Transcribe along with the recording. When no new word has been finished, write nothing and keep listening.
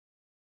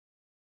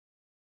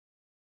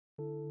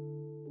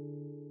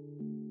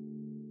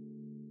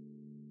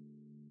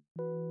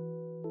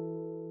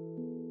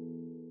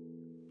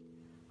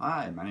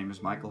Hi, my name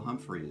is Michael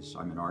Humphries.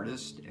 I'm an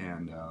artist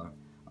and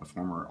a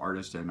former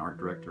artist and art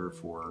director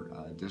for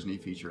Disney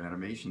Feature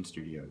Animation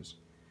Studios.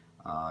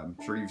 I'm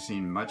sure you've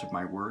seen much of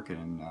my work,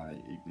 and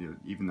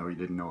even though you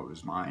didn't know it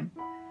was mine,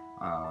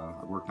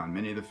 I worked on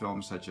many of the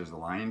films such as The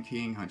Lion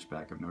King,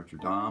 Hunchback of Notre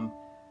Dame,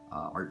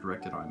 art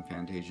directed on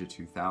Fantasia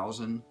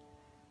 2000,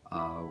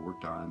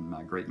 worked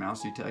on Great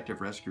Mouse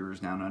Detective, Rescuers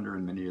Down Under,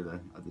 and many of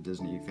the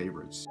Disney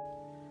favorites.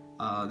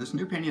 This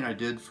new painting I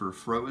did for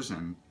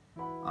Frozen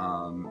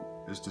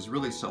is to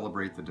really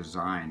celebrate the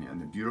design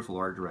and the beautiful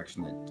art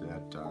direction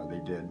that they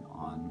did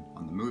on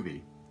the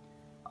movie.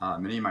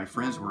 Many of my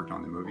friends worked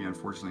on the movie.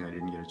 Unfortunately, I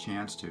didn't get a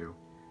chance to,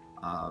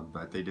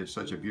 but they did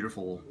such a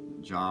beautiful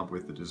job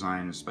with the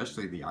design,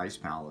 especially the Ice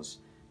Palace.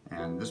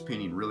 And this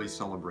painting really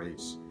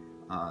celebrates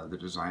the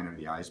design of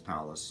the Ice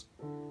Palace,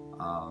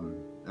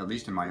 at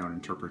least in my own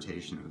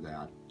interpretation of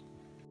that.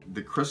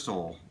 The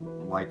crystal,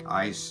 like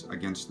ice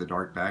against the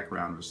dark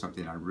background, was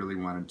something I really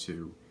wanted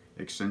to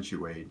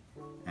accentuate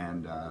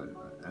and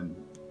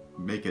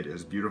make it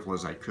as beautiful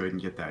as I could,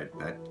 and get that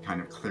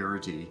kind of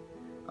clarity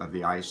of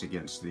the ice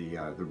against the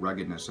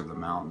ruggedness of the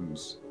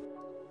mountains.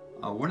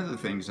 One of the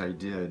things I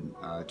did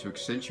to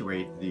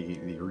accentuate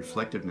the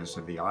reflectiveness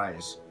of the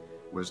ice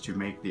was to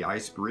make the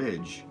ice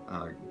bridge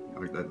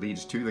that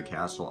leads to the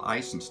castle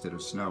ice instead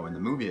of snow. In the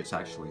movie it's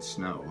actually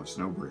snow, a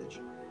snow bridge.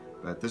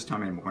 But this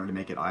time I wanted to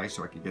make it ice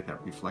so I could get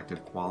that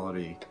reflective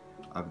quality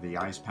of the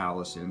Ice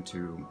Palace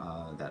into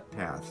that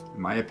path. In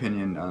my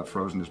opinion,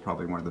 Frozen is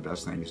probably one of the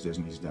best things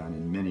Disney's done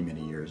in many,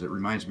 many years. It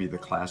reminds me of the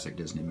classic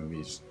Disney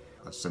movies.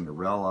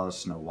 Cinderella,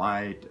 Snow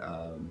White,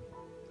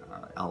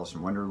 Alice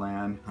in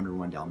Wonderland,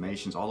 101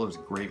 Dalmatians, all those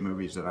great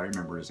movies that I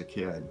remember as a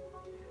kid.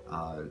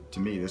 To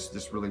me,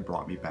 this really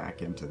brought me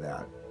back into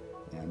that.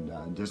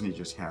 And Disney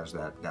just has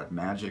that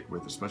magic,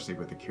 especially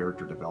with the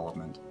character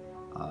development,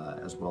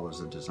 as well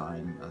as the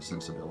design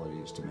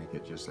sensibilities, to make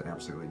it just an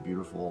absolutely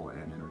beautiful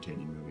and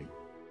entertaining movie.